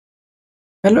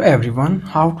Hello everyone,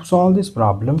 how to solve this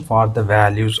problem for the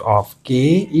values of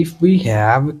k if we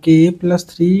have k plus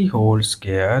 3 whole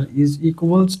square is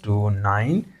equals to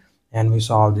 9, and we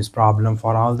solve this problem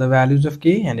for all the values of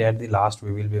k, and at the last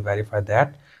we will be verify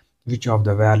that which of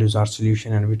the values are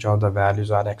solution and which of the values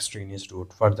are extraneous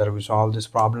root. Further, we solve this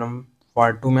problem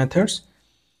for two methods.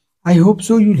 I hope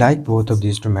so you like both of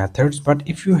these two methods, but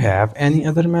if you have any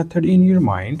other method in your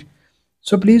mind,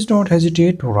 so please don't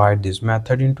hesitate to write this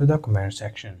method into the comment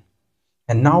section.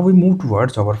 And now we move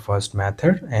towards our first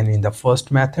method, and in the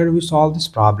first method we solve this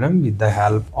problem with the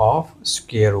help of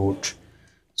square root.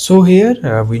 So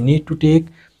here we need to take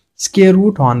square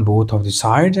root on both of the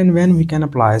sides, and when we can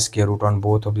apply square root on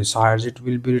both of the sides, it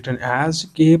will be written as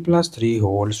k plus 3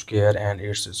 whole square, and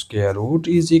its square root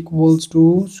is equals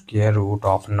to square root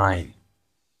of 9.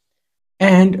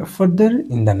 And further,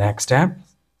 in the next step,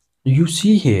 you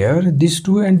see here this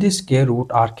 2 and this square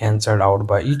root are cancelled out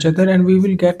by each other, and we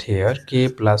will get here k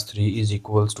plus 3 is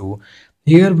equals to,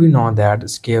 here we know that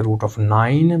square root of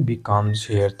 9 becomes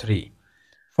here 3.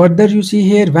 Further, you see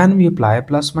here when we apply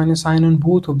plus minus sign on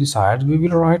both of the sides, we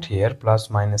will write here plus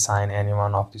minus sign any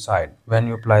one of the side. When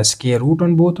you apply square root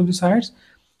on both of the sides,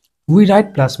 we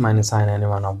write plus minus sign any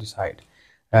one of the side.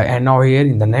 And now here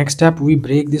in the next step we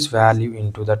break this value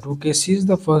into the two cases.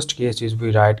 The first case is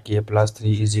we write k plus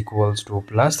 3 is equals to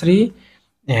plus 3,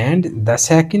 and the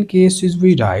second case is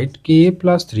we write k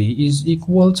plus 3 is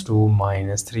equals to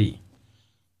minus 3.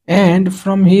 And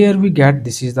from here we get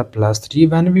this is the plus 3.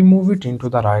 When we move it into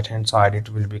the right hand side, it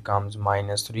will becomes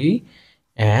minus 3,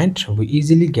 and we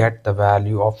easily get the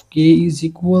value of k is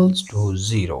equals to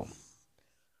 0.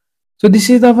 So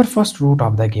this is our first root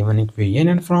of the given equation,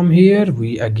 and from here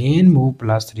we again move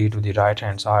plus 3 to the right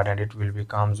hand side, and it will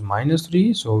becomes minus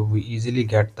 3. So we easily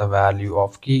get the value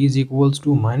of k is equals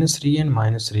to minus 3, and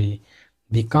minus 3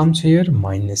 becomes here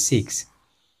minus 6.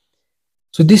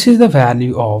 So this is the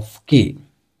value of k,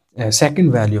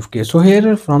 second value of k. So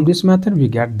here from this method we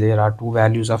get there are two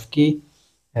values of k,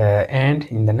 and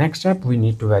in the next step we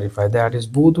need to verify that is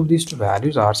both of these two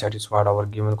values are satisfied our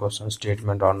given question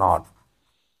statement or not.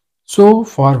 So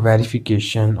for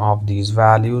verification of these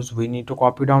values, we need to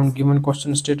copy down given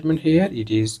question statement here. It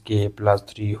is k plus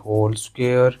 3 whole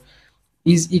square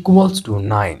is equals to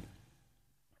 9.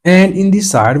 And in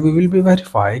this side, we will be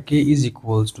verify k is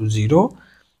equals to 0.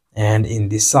 And in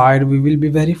this side, we will be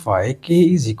verify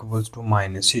k is equals to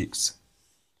minus 6.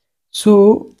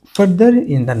 So further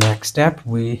in the next step,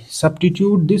 we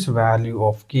substitute this value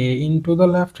of k into the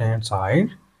left hand side,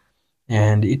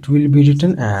 and it will be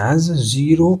written as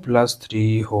 0 plus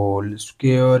 3 whole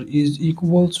square is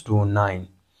equals to 9.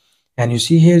 And you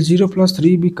see here 0 plus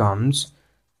 3 becomes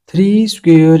 3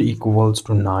 square equals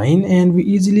to 9, and we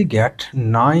easily get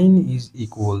 9 is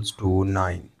equals to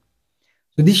 9.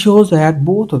 So this shows that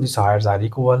both of the sides are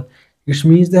equal. It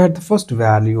means that the first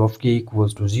value of k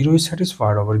equals to 0 is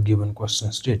satisfied our given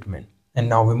question statement. And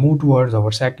now we move towards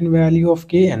our second value of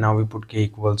k, and now we put k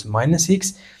equals minus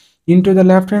 6 into the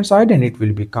left hand side, and it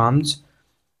will becomes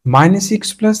minus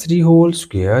 6 plus 3 whole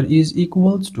square is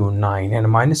equals to 9, and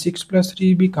minus 6 plus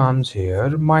 3 becomes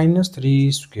here minus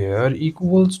 3 square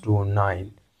equals to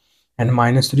 9, and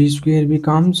minus 3 square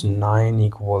becomes 9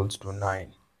 equals to 9.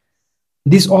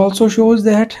 This also shows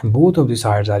that both of the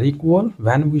sides are equal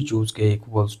when we choose k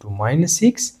equals to minus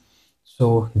 6.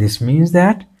 So this means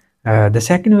that the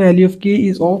second value of k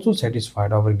is also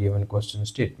satisfied our given question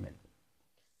statement.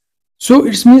 So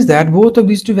it means that both of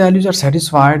these two values are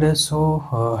satisfied.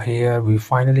 So here we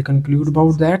finally conclude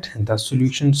about that the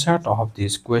solution set of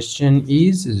this question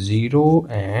is 0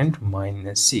 and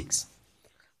minus 6.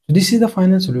 So this is the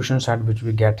final solution set which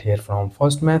we get here from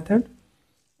first method,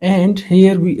 and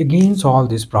here we again solve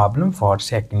this problem for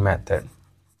second method.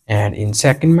 And in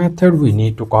second method we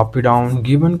need to copy down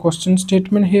given question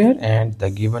statement here, and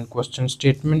the given question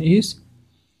statement is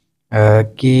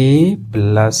k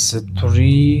plus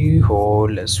 3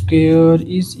 whole square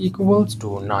is equals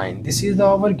to 9. This is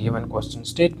our given question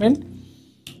statement.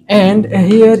 And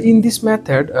here in this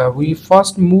method we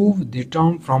first move the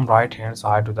term from right hand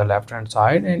side to the left hand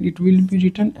side, and it will be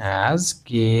written as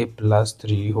k plus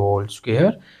 3 whole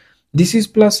square. This is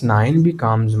plus 9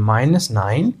 becomes minus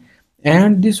 9,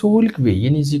 and this whole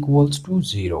equation is equals to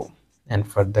 0. And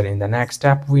further in the next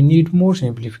step we need more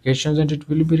simplifications, and it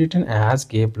will be written as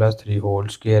k plus 3 whole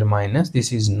square minus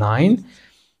this is 9,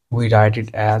 we write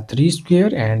it as 3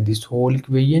 square, and this whole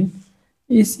equation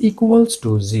is equals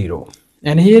to 0.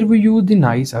 And here we use the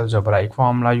nice algebraic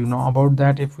formula. You know about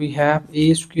that. If we have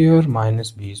a square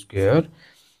minus b square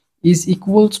is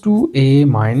equals to a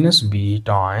minus b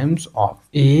times of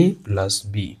a plus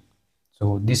b.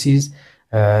 So this is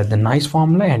the nice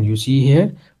formula, and you see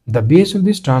here the base of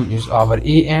this term is our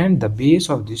a and the base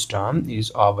of this term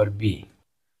is our b.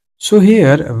 So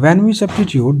here when we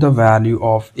substitute the value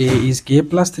of a is k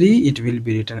plus 3, it will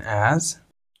be written as,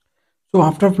 so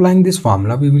after applying this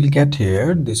formula we will get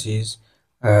here, this is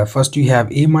first you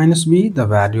have a minus b, the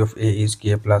value of a is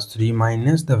k plus 3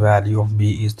 minus the value of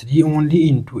b is 3 only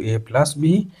into a plus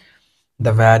b.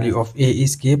 The value of a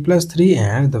is k plus 3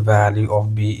 and the value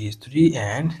of b is 3,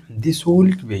 and this whole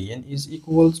equation is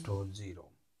equals to 0.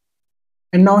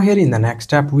 And now here in the next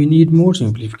step we need more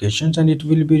simplifications, and it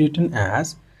will be written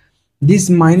as,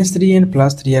 this minus 3 and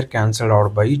plus 3 are cancelled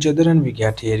out by each other and we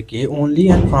get here k only,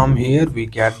 and from here we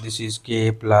get this is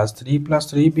k plus 3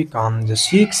 becomes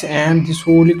 6, and this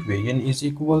whole equation is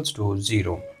equals to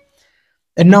 0.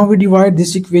 And now we divide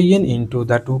this equation into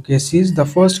the two cases. The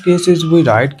first case is we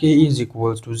write k is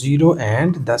equals to 0,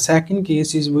 and the second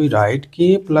case is we write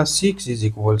k plus 6 is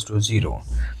equals to 0.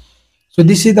 So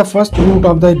this is the first root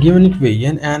of the given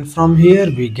equation, and from here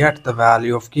we get the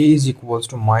value of k is equals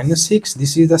to minus 6.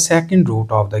 This is the second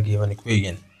root of the given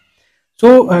equation.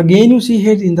 So again you see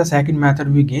here in the second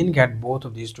method we again get both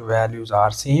of these two values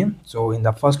are same. So in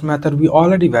the first method we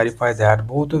already verified that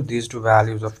both of these two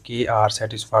values of k are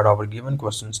satisfied our given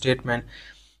question statement.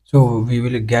 So we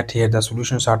will get here the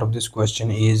solutions out of this question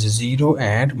is 0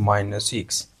 and minus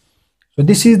 6. So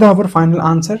this is our final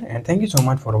answer, and thank you so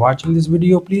much for watching this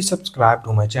video. Please subscribe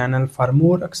to my channel for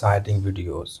more exciting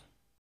videos.